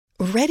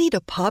Ready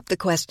to pop the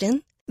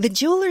question? The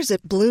jewelers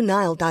at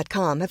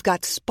BlueNile.com have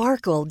got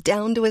sparkle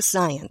down to a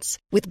science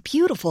with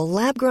beautiful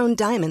lab-grown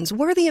diamonds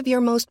worthy of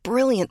your most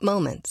brilliant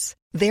moments.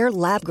 Their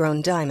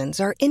lab-grown diamonds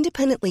are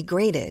independently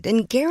graded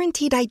and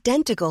guaranteed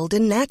identical to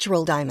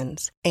natural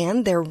diamonds,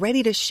 and they're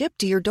ready to ship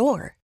to your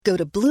door. Go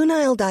to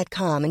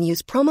BlueNile.com and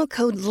use promo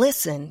code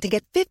LISTEN to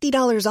get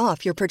 $50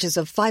 off your purchase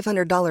of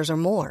 $500 or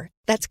more.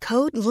 That's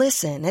code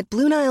LISTEN at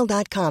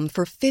BlueNile.com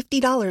for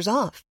 $50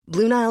 off.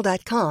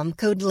 BlueNile.com,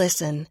 code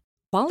LISTEN.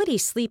 Quality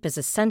sleep is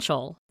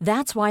essential.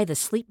 That's why the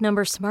Sleep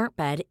Number Smart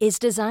Bed is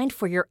designed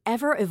for your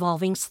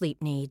ever-evolving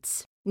sleep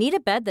needs. Need a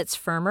bed that's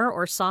firmer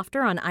or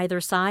softer on either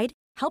side?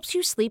 Helps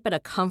you sleep at a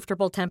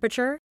comfortable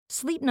temperature?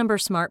 Sleep Number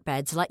Smart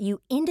Beds let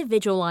you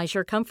individualize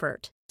your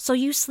comfort, so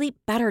you sleep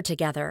better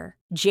together.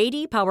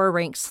 J.D. Power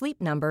ranks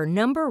Sleep Number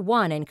number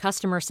 1 in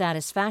customer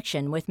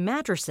satisfaction with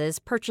mattresses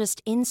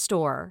purchased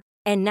in-store.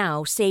 And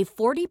now, save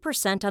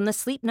 40% on the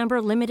Sleep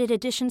Number Limited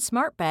Edition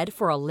Smart Bed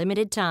for a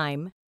limited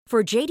time.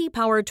 For J.D.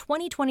 Power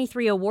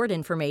 2023 award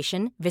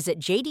information, visit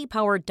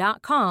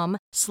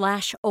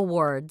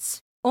jdpower.com/awards.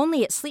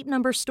 Only at Sleep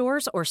Number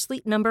stores or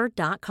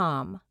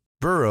sleepnumber.com.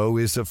 Burrow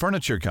is a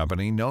furniture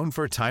company known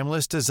for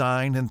timeless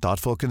design and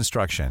thoughtful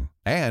construction,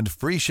 and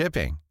free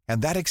shipping,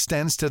 and that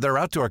extends to their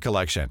outdoor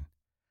collection.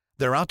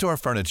 Their outdoor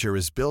furniture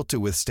is built to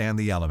withstand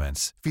the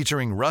elements,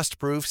 featuring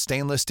rust-proof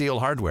stainless steel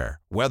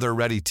hardware,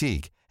 weather-ready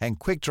teak, and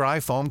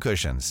quick-dry foam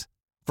cushions.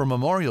 For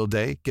Memorial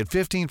Day, get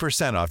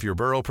 15% off your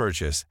Burrow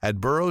purchase at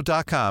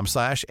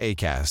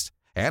burrow.com/acast,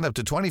 and up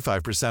to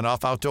 25%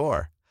 off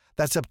outdoor.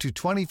 That's up to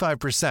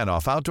 25%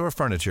 off outdoor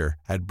furniture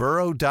at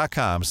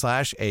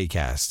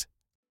burrow.com/acast.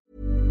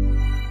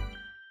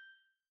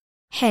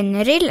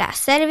 Henry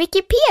läser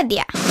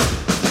Wikipedia.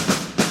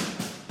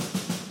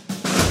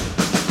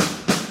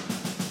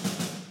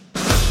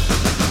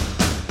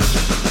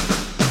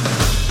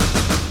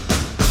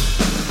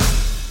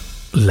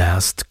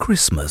 Last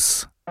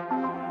Christmas.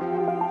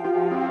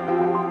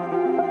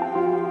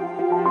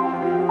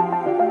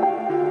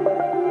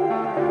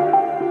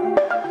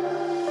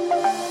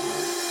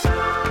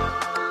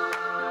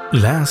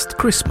 Last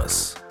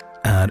Christmas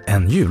är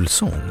en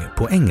julsång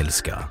på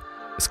engelska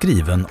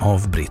skriven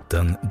av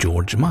britten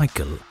George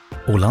Michael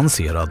och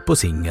lanserad på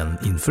singeln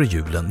inför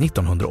julen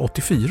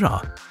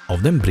 1984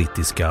 av den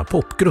brittiska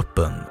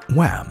popgruppen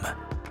Wham.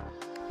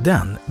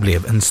 Den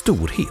blev en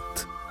stor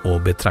hit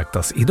och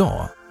betraktas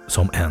idag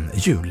som en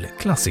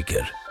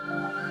julklassiker.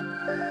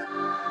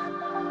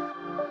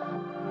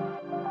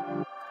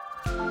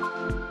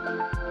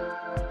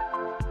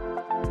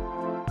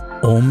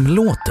 Om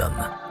låten.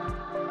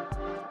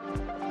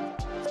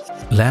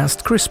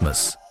 Last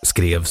Christmas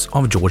skrevs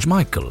av George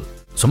Michael,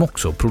 som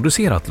också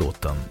producerat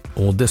låten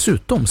och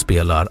dessutom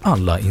spelar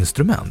alla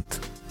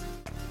instrument.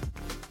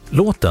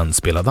 Låten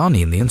spelade han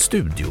in i en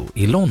studio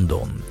i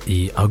London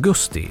i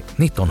augusti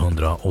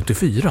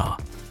 1984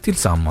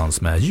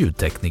 tillsammans med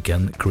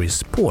ljudteknikern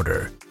Chris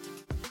Porter.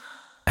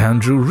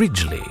 Andrew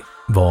Ridgeley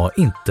var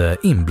inte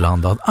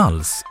inblandad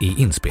alls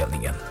i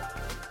inspelningen.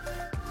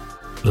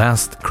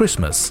 Last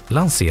Christmas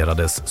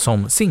lanserades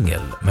som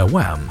singel med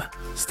Wham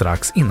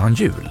strax innan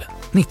jul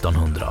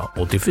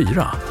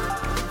 1984.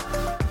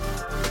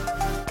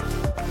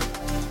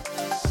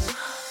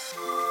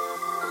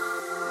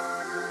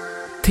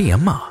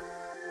 Tema.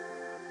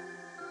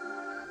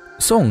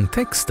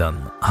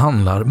 Sångtexten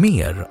handlar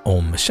mer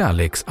om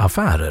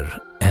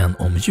kärleksaffärer än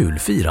om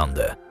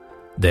julfirande.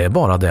 Det är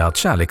bara det att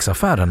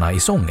kärleksaffärerna i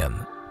sången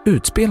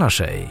utspelar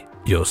sig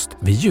just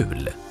vid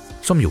jul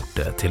som gjort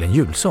det till en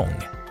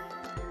julsång.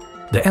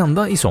 Det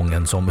enda i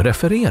sången som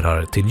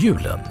refererar till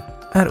julen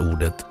är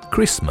ordet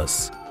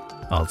Christmas,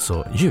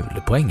 alltså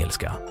jul på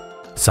engelska,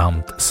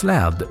 samt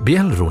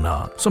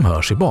slädbjällrorna som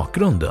hörs i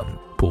bakgrunden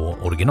på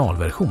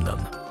originalversionen.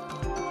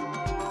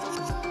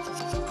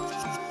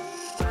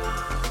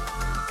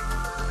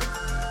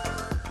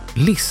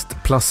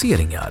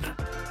 Listplaceringar.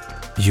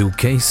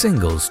 UK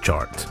Singles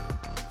Chart.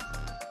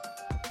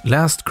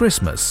 Last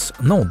Christmas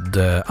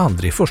nådde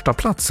aldrig första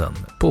platsen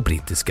på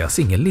brittiska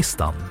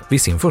singellistan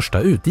vid sin första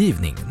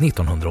utgivning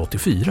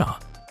 1984.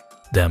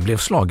 Den blev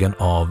slagen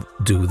av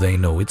Do They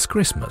Know It's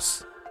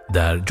Christmas,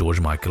 där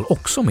George Michael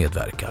också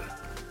medverkar.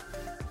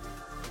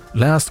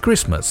 Last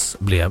Christmas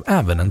blev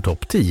även en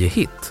topp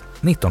 10-hit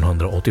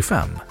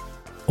 1985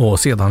 och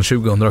sedan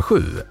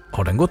 2007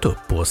 har den gått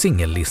upp på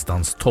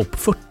singellistans topp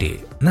 40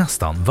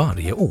 nästan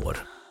varje år.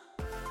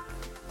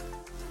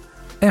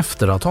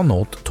 Efter att ha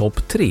nått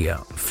topp 3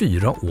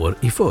 4 år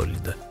i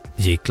följd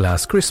gick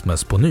Last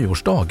Christmas på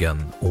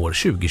nyårsdagen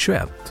år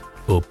 2021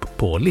 upp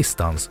på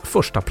listans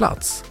första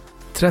plats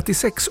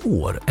 36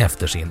 år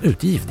efter sin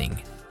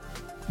utgivning.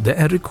 Det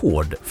är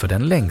rekord för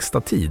den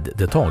längsta tid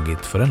det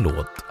tagit för en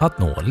låt att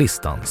nå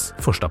listans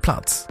första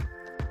plats.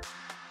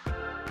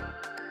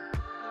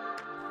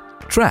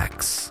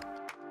 Tracks.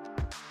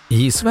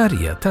 I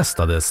Sverige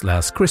testades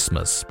Last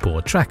Christmas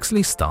på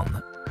Tracks-listan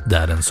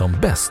där den som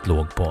bäst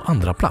låg på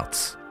andra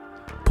plats.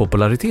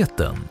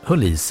 Populariteten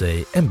höll i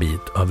sig en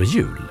bit över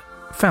jul,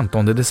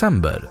 15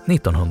 december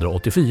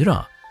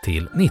 1984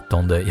 till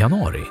 19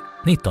 januari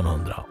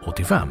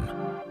 1985.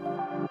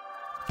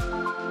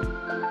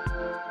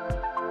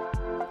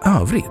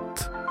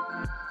 Övrigt.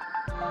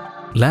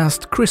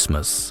 Last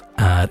Christmas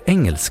är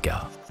engelska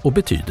och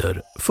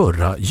betyder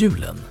förra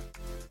julen.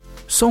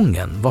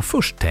 Sången var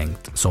först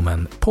tänkt som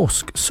en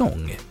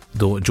påsksång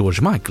då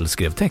George Michael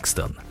skrev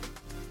texten.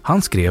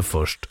 Han skrev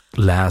först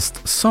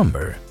Last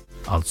Summer,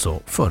 alltså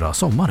förra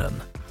sommaren.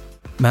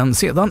 Men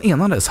sedan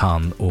enades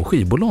han och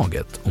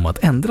skivbolaget om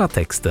att ändra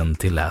texten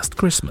till Last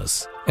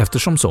Christmas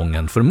eftersom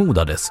sången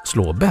förmodades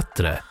slå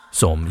bättre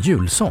som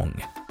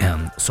julsång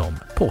än som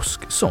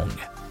påsksång.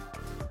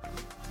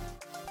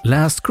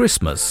 Last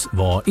Christmas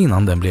var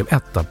innan den blev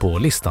etta på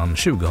listan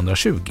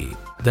 2020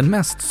 den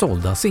mest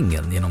sålda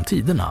singeln genom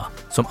tiderna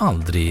som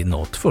aldrig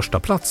nått första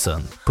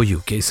platsen på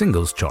UK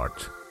Singles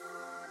Chart.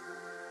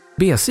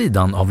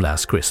 B-sidan av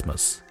Last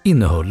Christmas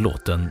innehöll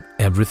låten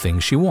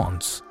Everything She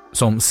Wants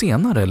som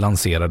senare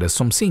lanserades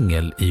som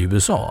singel i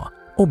USA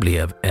och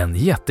blev en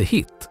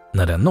jättehit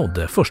när den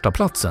nådde första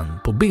platsen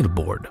på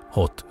Billboard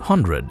Hot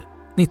 100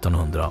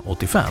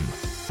 1985.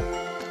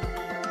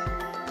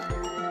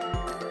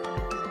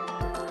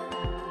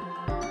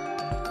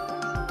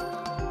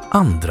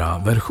 Andra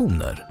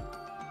versioner.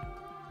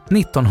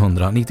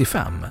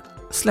 1995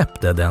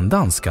 släppte den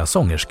danska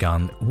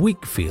sångerskan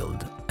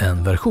Whigfield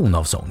en version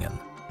av sången.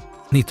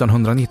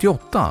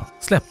 1998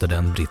 släppte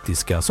den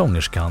brittiska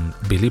sångerskan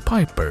Billie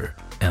Piper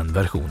en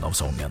version av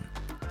sången.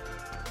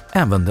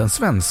 Även den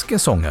svenske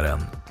sångaren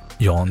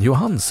Jan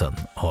Johansen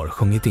har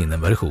sjungit in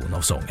en version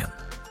av sången.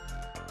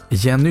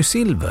 Jenny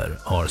Silver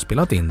har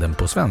spelat in den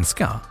på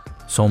svenska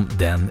som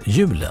Den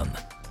julen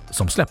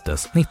som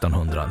släpptes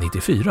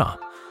 1994.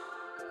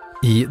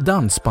 I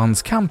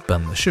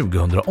Dansbandskampen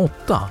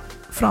 2008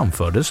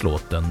 framfördes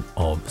låten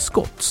av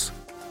Scotts.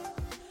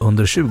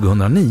 Under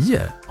 2009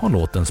 har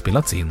låten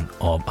spelats in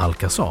av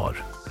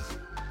Alcazar.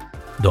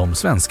 De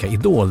svenska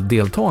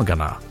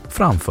Idol-deltagarna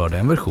framförde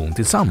en version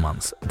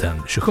tillsammans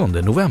den 27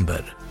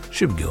 november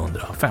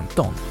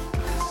 2015.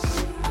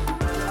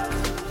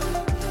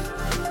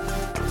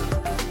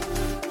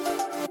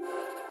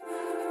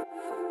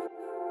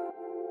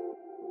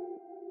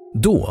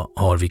 Då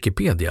har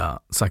Wikipedia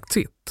sagt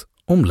sitt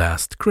om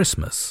Last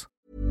Christmas.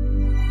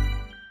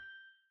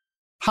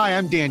 Hi,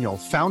 I'm Daniel,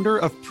 founder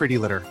of Pretty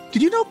Litter.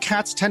 Did you know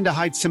cats tend to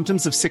hide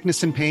symptoms of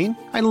sickness and pain?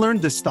 I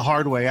learned this the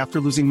hard way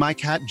after losing my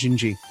cat,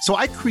 Gingy. So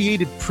I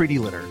created Pretty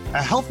Litter,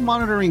 a health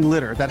monitoring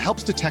litter that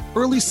helps detect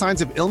early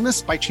signs of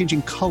illness by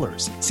changing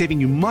colors, saving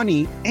you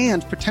money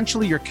and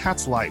potentially your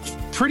cat's life.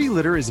 Pretty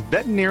Litter is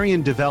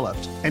veterinarian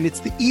developed, and it's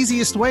the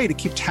easiest way to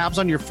keep tabs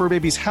on your fur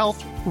baby's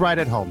health right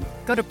at home.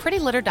 Go to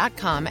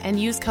prettylitter.com and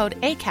use code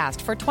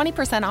ACAST for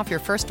 20% off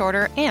your first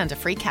order and a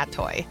free cat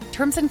toy.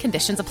 Terms and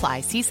conditions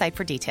apply. See site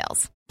for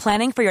details.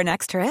 Planning for your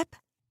next trip?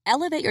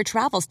 Elevate your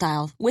travel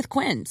style with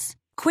Quince.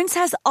 Quince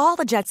has all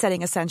the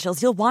jet-setting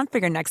essentials you'll want for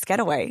your next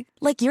getaway,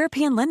 like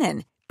European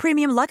linen,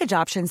 premium luggage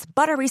options,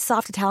 buttery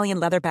soft Italian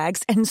leather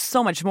bags, and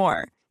so much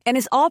more. And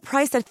is all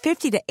priced at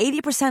 50 to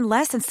 80%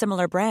 less than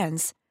similar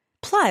brands.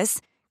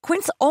 Plus,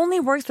 Quince only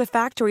works with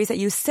factories that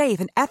use safe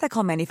and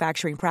ethical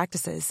manufacturing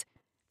practices.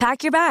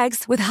 Pack your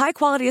bags with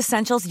high-quality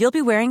essentials you'll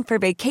be wearing for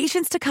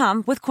vacations to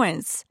come with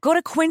Quince. Go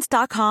to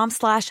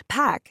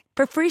quince.com/pack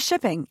for free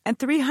shipping and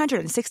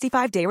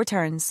 365-day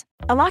returns.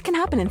 A lot can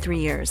happen in 3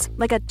 years,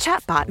 like a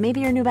chatbot may be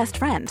your new best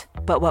friend.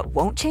 But what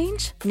won't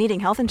change?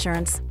 Needing health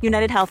insurance.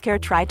 United Healthcare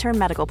Tri-Term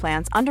Medical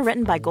Plans,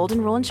 underwritten by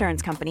Golden Rule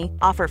Insurance Company,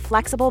 offer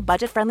flexible,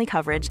 budget-friendly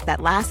coverage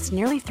that lasts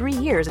nearly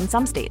 3 years in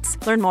some states.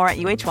 Learn more at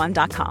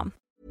uh1.com.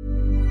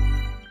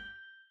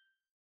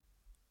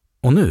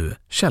 Och nu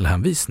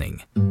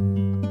källhänvisning.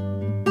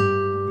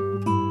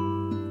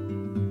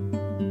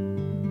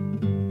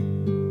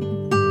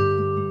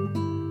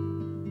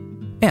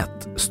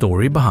 1.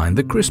 Story behind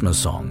the Christmas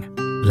song.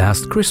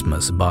 Last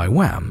Christmas by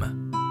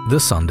Wham! The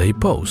Sunday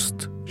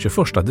Post,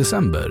 21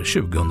 december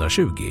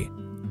 2020.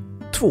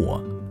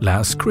 2.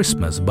 Last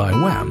Christmas by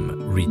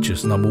Wham!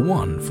 Reaches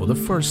 #1 for the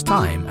first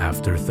time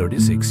after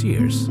 36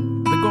 years.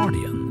 The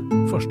Guardian,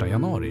 1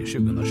 januari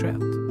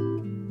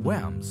 2021.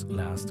 Wham's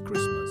Last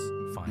Christmas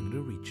finally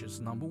reaches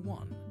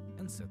 #1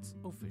 and sets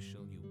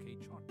official UK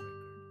chart.